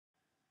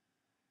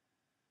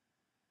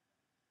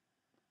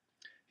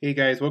Hey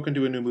guys, welcome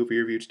to a new movie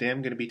review. Today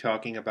I'm going to be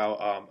talking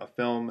about a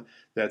film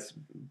that's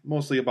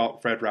mostly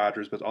about Fred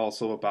Rogers, but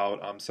also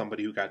about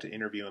somebody who got to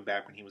interview him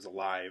back when he was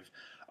alive.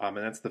 And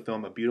that's the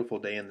film A Beautiful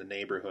Day in the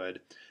Neighborhood.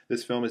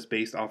 This film is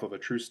based off of a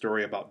true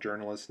story about a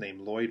journalist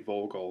named Lloyd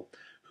Vogel,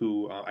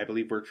 who I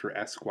believe worked for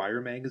Esquire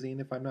magazine,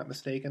 if I'm not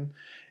mistaken.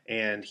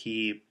 And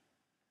he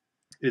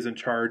is in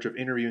charge of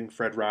interviewing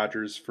Fred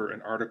Rogers for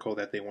an article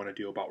that they want to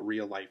do about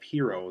real life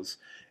heroes.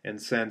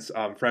 And since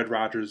Fred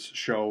Rogers'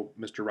 show,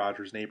 Mr.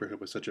 Rogers'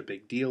 Neighborhood, was such a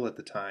big deal at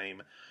the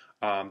time,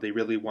 they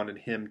really wanted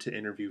him to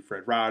interview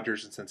Fred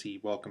Rogers. And since he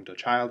welcomed a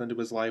child into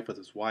his life with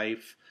his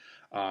wife,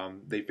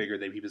 they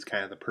figured that he was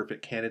kind of the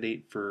perfect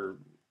candidate for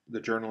the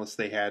journalists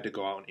they had to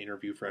go out and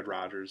interview Fred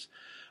Rogers.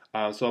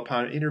 So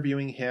upon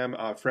interviewing him,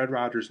 Fred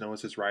Rogers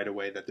notices right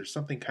away that there's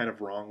something kind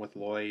of wrong with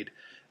Lloyd,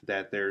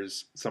 that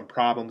there's some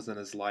problems in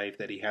his life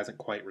that he hasn't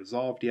quite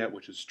resolved yet,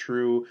 which is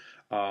true.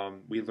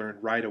 We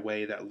learned right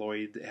away that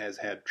Lloyd has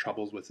had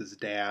troubles with his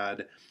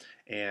dad,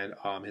 and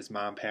his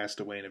mom passed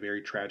away in a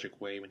very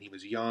tragic way when he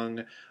was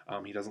young.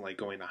 He doesn't like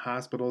going to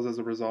hospitals as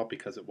a result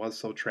because it was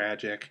so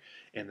tragic,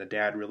 and the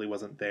dad really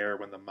wasn't there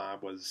when the mom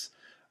was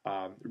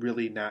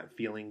really not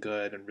feeling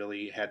good and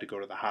really had to go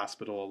to the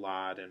hospital a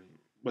lot and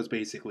was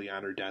basically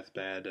on her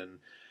deathbed, and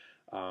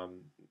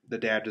the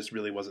dad just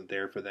really wasn't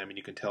there for them, and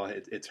you can tell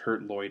it's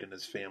hurt Lloyd and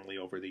his family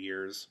over the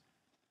years.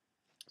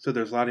 So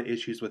there's a lot of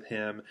issues with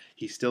him.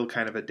 He's still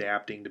kind of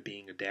adapting to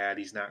being a dad.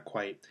 He's not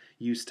quite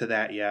used to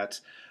that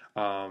yet.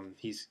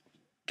 He's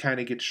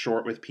kind of gets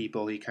short with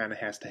people. He kind of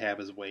has to have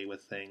his way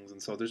with things,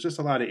 and so there's just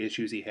a lot of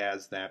issues he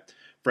has that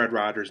Fred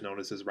Rogers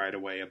notices right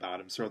away about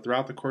him. So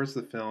throughout the course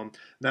of the film,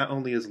 not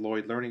only is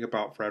Lloyd learning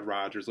about Fred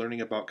Rogers, learning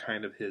about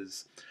kind of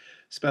his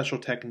special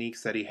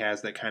techniques that he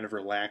has that kind of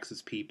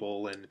relaxes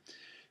people and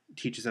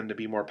teaches them to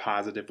be more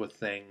positive with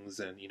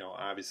things. And,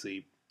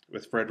 obviously,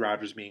 with Fred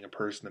Rogers being a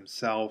person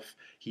himself,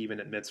 he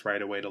even admits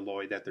right away to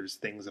Lloyd that there's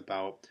things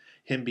about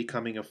him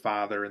becoming a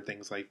father and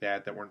things like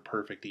that weren't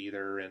perfect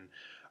either. And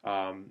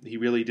he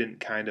really didn't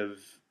kind of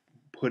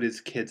put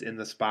his kids in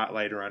the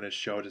spotlight or on his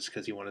show just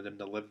because he wanted them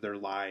to live their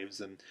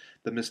lives. And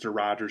the Mr.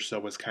 Rogers show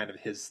was kind of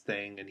his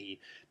thing, and he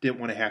didn't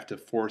want to have to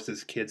force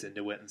his kids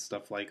into it and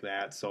stuff like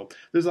that. So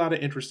there's a lot of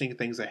interesting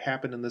things that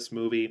happen in this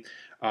movie,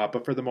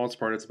 but for the most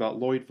part, it's about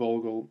Lloyd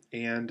Vogel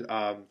and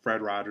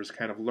Fred Rogers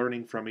kind of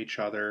learning from each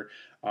other,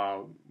 uh,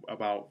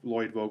 about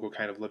Lloyd Vogel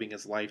kind of living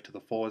his life to the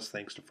fullest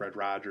thanks to Fred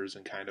Rogers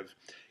and kind of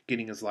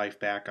getting his life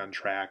back on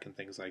track and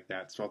things like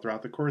that. So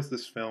throughout the course of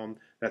this film,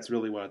 that's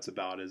really what it's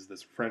about, is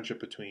this friendship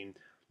between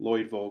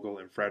Lloyd Vogel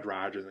and Fred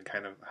Rogers and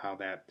kind of how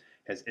that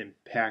has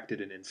impacted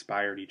and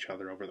inspired each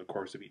other over the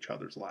course of each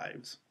other's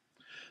lives.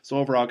 So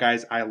overall,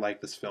 guys, I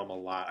like this film a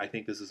lot. I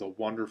think this is a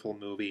wonderful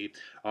movie.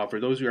 For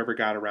those who ever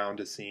got around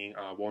to seeing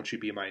 "Won't You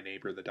Be My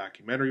Neighbor," the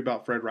documentary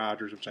about Fred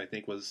Rogers, which I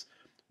think was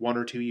 1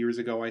 or 2 years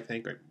ago, I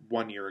think, or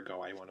 1 year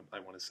ago, I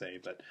want to say,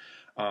 but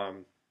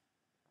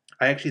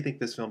I actually think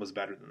this film is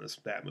better than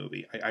that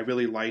movie. I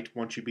really liked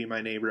 "Won't You Be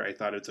My Neighbor." I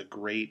thought it's a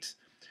great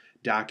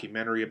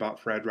documentary about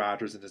Fred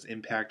Rogers and his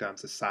impact on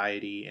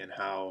society, and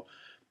how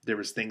there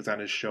was things on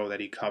his show that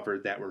he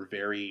covered that were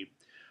very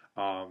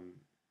um,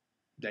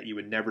 that you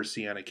would never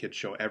see on a kid's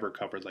show ever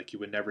covered. Like you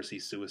would never see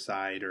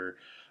suicide or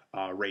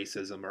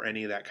racism or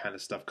any of that kind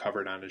of stuff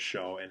covered on his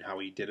show, and how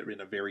he did it in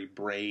a very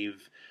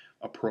brave,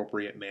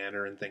 appropriate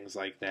manner and things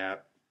like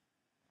that.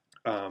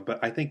 But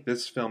I think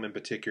this film in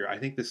particular, I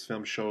think this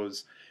film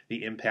shows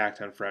the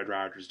impact on Fred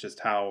Rogers, just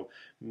how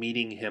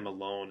meeting him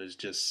alone is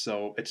just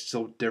it's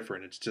so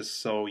different. It's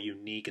just so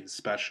unique and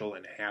special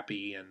and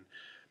happy and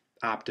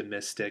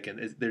optimistic. And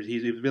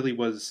he really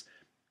was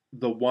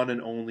the one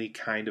and only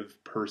kind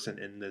of person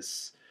in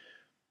this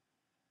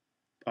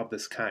of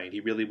this kind. He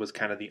really was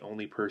kind of the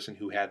only person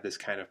who had this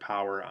kind of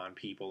power on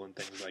people and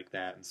things like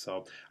that. And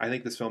so I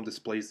think this film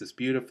displays this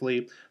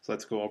beautifully. So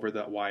let's go over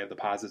the why the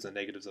positives and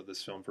negatives of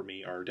this film for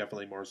me are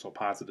definitely more so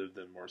positive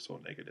than more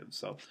so negative.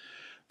 So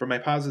for my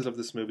positives of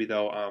this movie,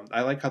 though,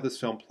 I like how this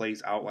film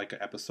plays out like an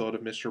episode of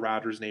Mr.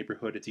 Rogers'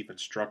 Neighborhood. It's even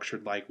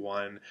structured like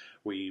one.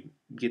 We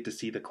get to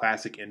see the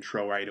classic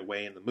intro right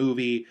away in the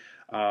movie.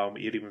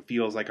 It even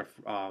feels like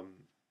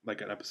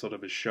an episode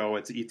of his show.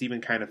 It's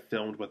even kind of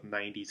filmed with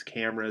 90s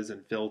cameras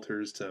and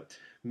filters to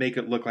make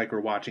it look like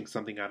we're watching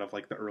something out of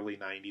like the early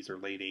 90s or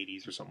late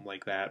 80s or something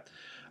like that.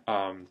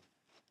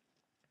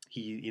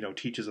 He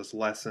teaches us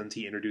lessons.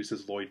 He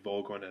introduces Lloyd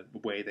Vogel in a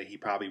way that he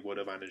probably would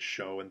have on his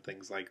show and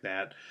things like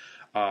that.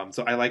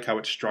 So I like how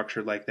it's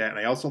structured like that, and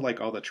I also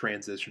like all the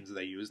transitions that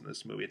they use in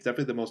this movie. It's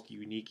definitely the most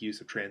unique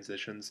use of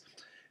transitions.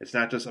 It's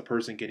not just a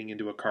person getting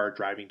into a car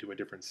driving to a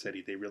different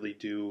city. They really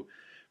do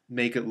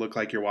make it look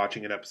like you're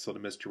watching an episode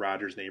of Mr.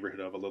 Rogers' Neighborhood,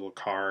 of a little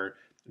car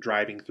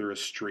driving through a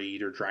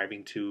street or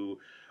driving to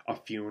a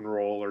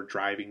funeral or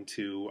driving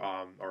to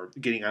or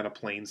getting on a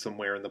plane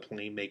somewhere, and the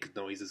plane makes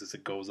noises as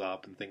it goes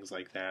up and things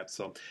like that.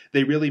 So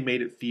they really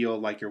made it feel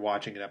like you're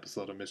watching an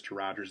episode of Mr.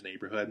 Rogers'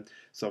 Neighborhood.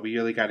 So we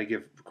really got to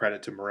give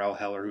credit to Morel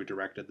Heller, who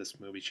directed this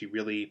movie. She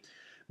really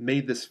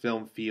made this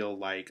film feel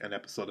like an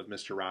episode of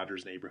Mr.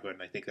 Rogers' Neighborhood,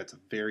 and I think that's a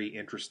very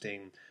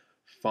interesting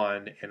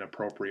fun and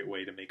appropriate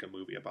way to make a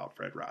movie about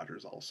Fred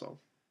Rogers also.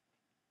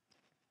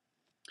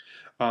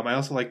 I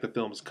also like the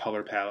film's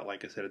color palette.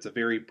 Like I said, it's a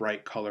very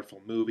bright,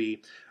 colorful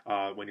movie.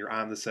 When you're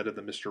on the set of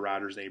the Mr.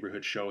 Rogers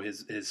Neighborhood show,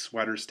 his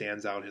sweater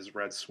stands out, his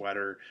red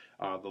sweater.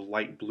 The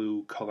light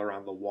blue color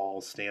on the wall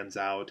stands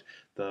out.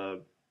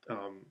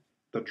 Um,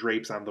 the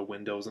drapes on the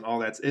windows and all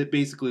that. It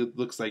basically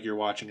looks like you're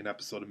watching an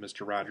episode of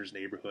Mr. Rogers'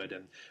 Neighborhood.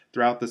 And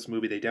throughout this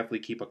movie, they definitely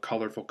keep a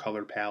colorful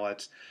color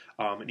palette.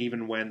 And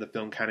even when the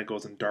film kind of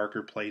goes in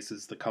darker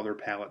places, the color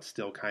palette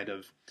still kind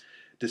of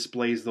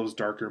displays those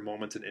darker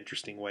moments in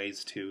interesting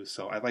ways too.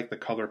 So I like the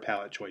color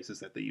palette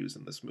choices that they use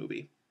in this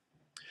movie.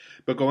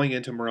 But going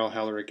into Morel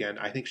Heller again,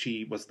 I think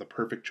she was the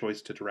perfect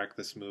choice to direct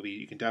this movie.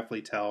 You can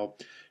definitely tell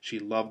she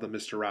loved the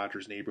Mr.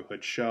 Rogers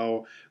Neighborhood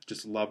show,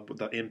 just loved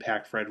the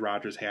impact Fred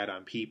Rogers had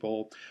on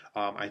people.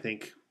 I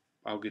think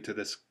I'll get to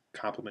this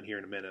compliment here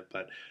in a minute,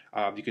 but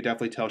you could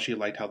definitely tell she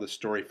liked how the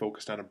story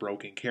focused on a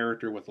broken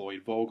character with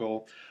Lloyd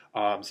Vogel.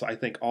 So I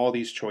think all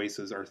these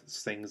choices are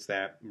things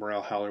that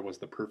Morel Heller was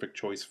the perfect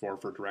choice for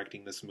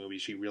directing this movie.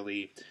 She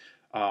really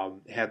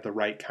had the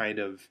right kind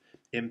of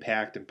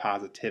impact and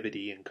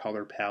positivity and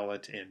color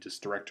palette and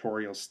just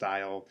directorial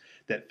style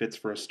that fits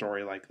for a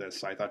story like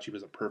this. So I thought she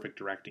was a perfect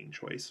directing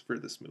choice for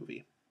this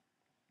movie.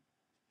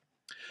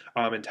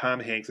 And Tom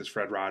Hanks as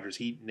Fred Rogers,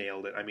 he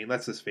nailed it. I mean,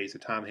 let's just face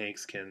it, Tom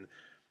Hanks can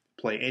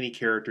play any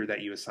character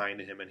that you assign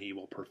to him and he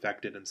will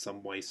perfect it in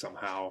some way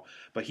somehow.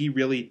 But he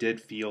really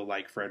did feel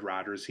like Fred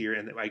Rogers here,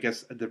 and I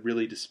guess to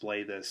really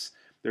display this,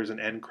 there's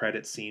an end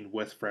credit scene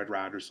with Fred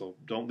Rogers, so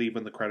don't leave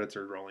when the credits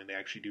are rolling. They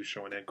actually do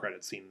show an end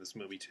credit scene in this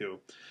movie too.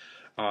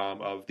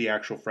 Of the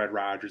actual Fred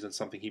Rogers and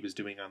something he was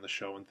doing on the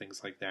show and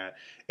things like that.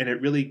 And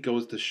it really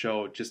goes to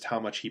show just how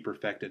much he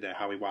perfected it,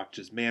 how he watched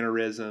his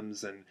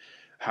mannerisms and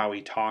how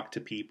he talked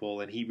to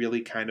people. And he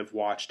really kind of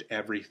watched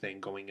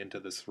everything going into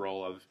this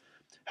role of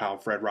how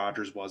Fred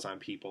Rogers was on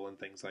people and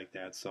things like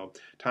that. So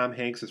Tom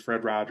Hanks as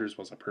Fred Rogers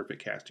was a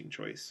perfect casting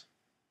choice.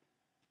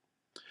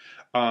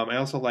 I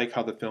also like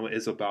how the film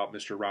is about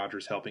Mr.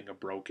 Rogers helping a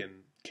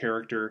broken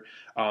character.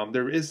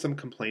 There is some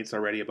complaints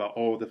already about,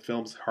 oh, the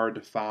film's hard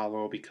to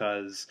follow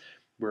because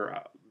we're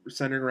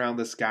centering around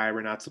this guy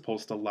we're not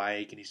supposed to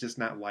like, and he's just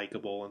not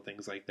likable and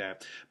things like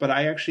that. But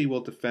I actually will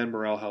defend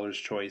Morel Heller's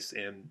choice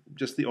and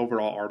just the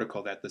overall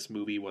article that this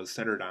movie was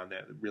centered on,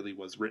 that really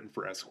was written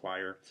for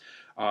Esquire.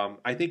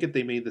 I think if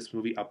they made this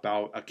movie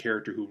about a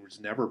character who was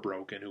never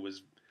broken, who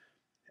was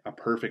a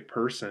perfect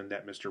person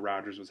that Mr.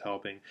 Rogers was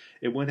helping,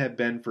 it wouldn't have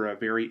been for a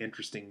very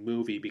interesting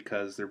movie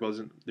because there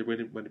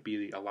wouldn't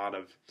be a lot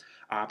of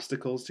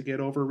obstacles to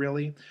get over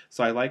really.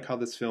 So I like how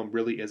this film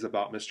really is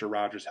about Mr.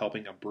 Rogers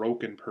helping a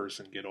broken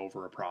person get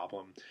over a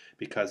problem,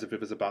 because if it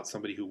was about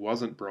somebody who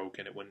wasn't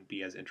broken, it wouldn't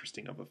be as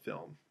interesting of a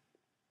film.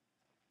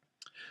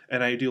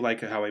 And I do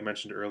like how I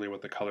mentioned earlier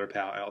with the color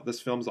palette.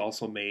 This film's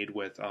also made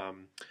with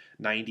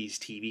 90s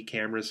TV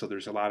cameras, so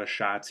there's a lot of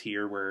shots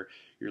here where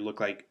it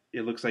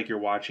looks like you're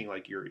watching,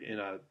 like you're in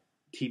a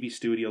TV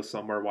studio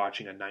somewhere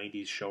watching a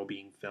 90s show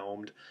being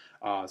filmed.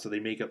 So they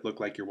make it look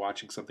like you're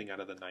watching something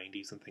out of the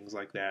 90s and things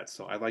like that.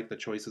 So I like the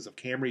choices of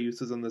camera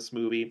uses in this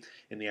movie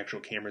and the actual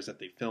cameras that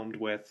they filmed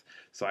with.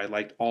 So I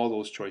liked all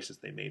those choices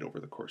they made over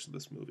the course of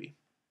this movie.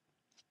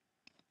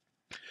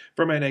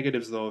 For my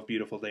negatives, though, of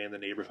Beautiful Day in the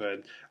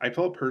Neighborhood, I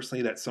felt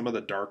personally that some of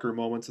the darker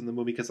moments in the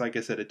movie, because like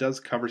I said, it does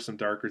cover some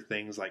darker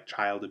things like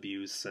child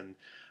abuse and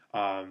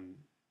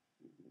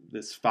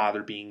this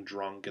father being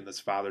drunk and this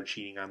father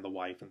cheating on the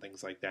wife and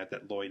things like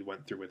that Lloyd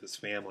went through with his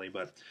family.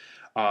 But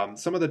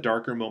some of the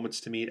darker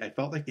moments to me, I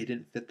felt like they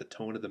didn't fit the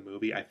tone of the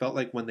movie. I felt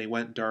like when they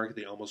went dark,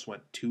 they almost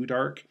went too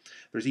dark.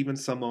 There's even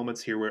some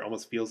moments here where it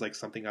almost feels like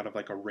something out of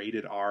like a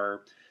rated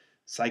R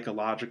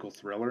psychological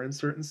thriller in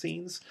certain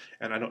scenes,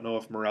 and I don't know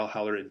if Morel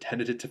Heller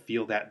intended it to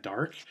feel that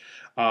dark,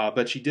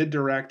 but she did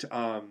direct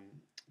Can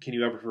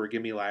You Ever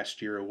Forgive Me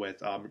last year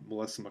with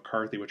Melissa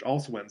McCarthy, which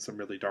also went in some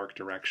really dark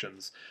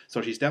directions.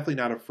 So she's definitely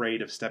not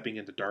afraid of stepping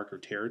into darker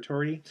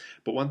territory.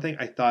 But one thing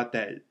I thought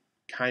that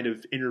kind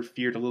of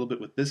interfered a little bit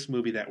with this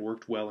movie that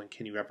worked well in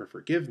Can You Ever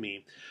Forgive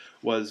Me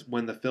was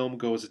when the film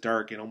goes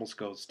dark, it almost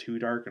goes too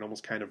dark and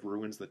almost kind of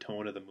ruins the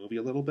tone of the movie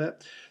a little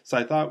bit. So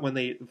I thought when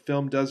the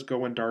film does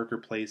go in darker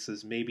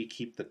places, maybe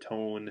keep the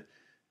tone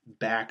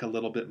back a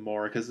little bit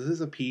more, because this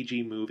is a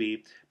PG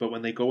movie, but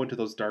when they go into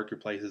those darker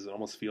places, it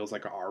almost feels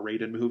like an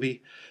R-rated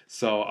movie.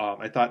 So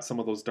I thought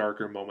some of those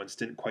darker moments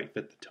didn't quite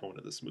fit the tone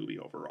of this movie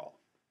overall.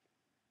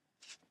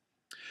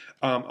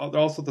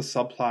 Also, the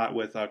subplot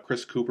with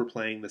Chris Cooper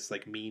playing this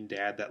like mean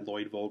dad that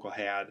Lloyd Vogel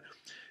had.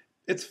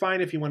 It's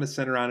fine if you want to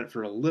center on it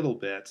for a little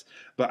bit,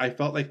 but I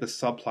felt like the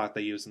subplot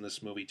they used in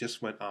this movie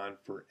just went on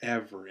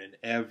forever and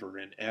ever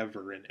and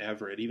ever and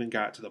ever. It even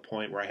got to the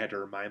point where I had to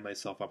remind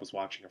myself I was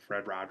watching a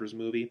Fred Rogers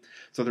movie.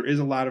 So there is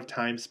a lot of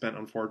time spent,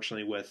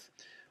 unfortunately, with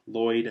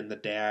Lloyd and the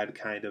dad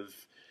kind of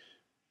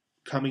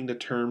coming to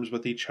terms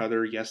with each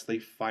other. Yes, they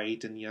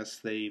fight, and yes,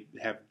 they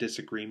have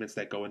disagreements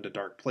that go into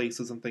dark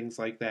places and things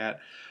like that.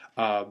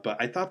 But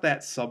I thought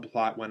that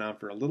subplot went on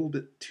for a little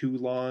bit too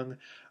long.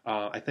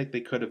 I think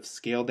they could have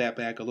scaled that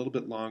back a little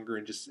bit longer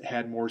and just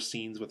had more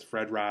scenes with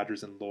Fred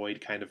Rogers and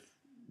Lloyd kind of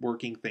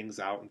working things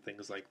out and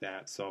things like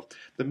that. So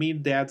the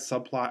mean dad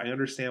subplot, I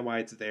understand why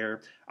it's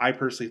there. I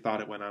personally thought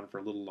it went on for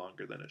a little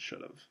longer than it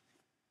should have.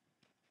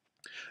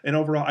 And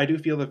overall, I do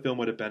feel the film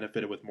would have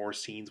benefited with more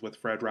scenes with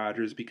Fred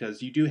Rogers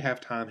because you do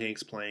have Tom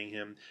Hanks playing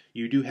him.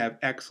 You do have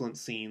excellent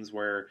scenes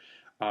where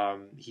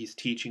he's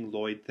teaching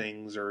Lloyd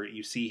things, or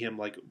you see him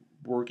like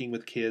working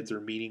with kids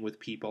or meeting with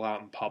people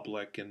out in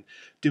public and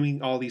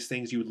doing all these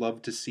things you would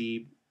love to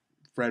see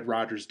Fred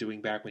Rogers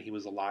doing back when he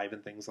was alive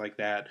and things like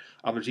that.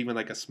 There's even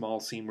like a small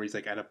scene where he's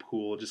like at a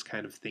pool, just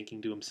kind of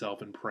thinking to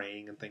himself and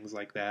praying and things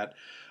like that.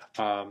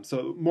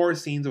 So more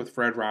scenes with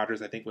Fred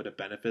Rogers, I think, would have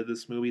benefited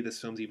this movie.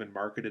 This film's even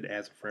marketed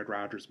as a Fred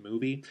Rogers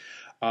movie,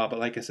 but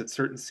like I said,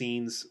 certain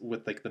scenes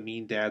with like the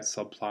mean dad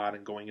subplot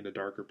and going into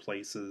darker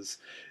places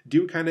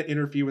do kind of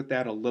interfere with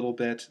that a little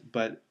bit,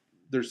 but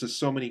there's just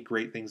so many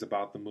great things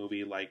about the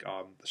movie, like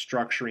the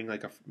structuring,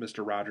 like a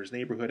Mr. Rogers'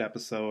 Neighborhood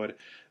episode,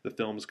 the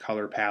film's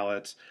color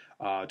palette,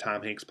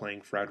 Tom Hanks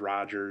playing Fred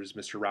Rogers,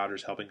 Mr.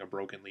 Rogers helping a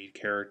broken lead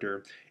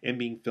character, and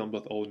being filmed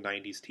with old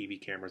 90s TV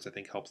cameras, I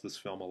think helps this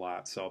film a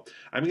lot. So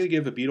I'm going to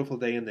give A Beautiful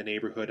Day in the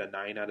Neighborhood a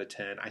 9 out of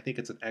 10. I think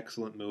it's an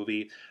excellent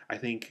movie. I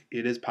think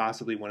it is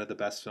possibly one of the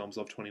best films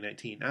of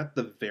 2019. Not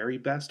the very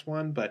best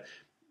one, but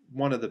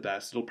one of the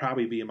best. It'll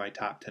probably be in my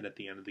top 10 at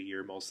the end of the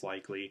year, most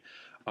likely.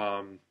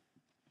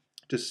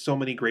 Just so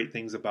many great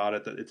things about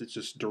it, that it's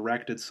just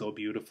directed so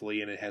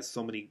beautifully, and it has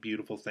so many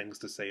beautiful things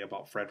to say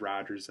about Fred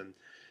Rogers and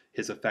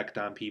his effect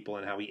on people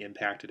and how he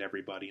impacted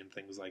everybody and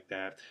things like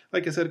that.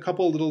 Like I said, a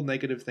couple of little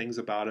negative things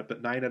about it,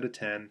 but 9 out of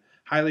 10.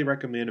 Highly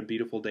recommend A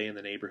Beautiful Day in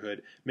the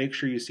Neighborhood. Make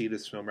sure you see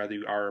this film whether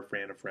you are a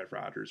fan of Fred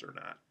Rogers or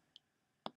not.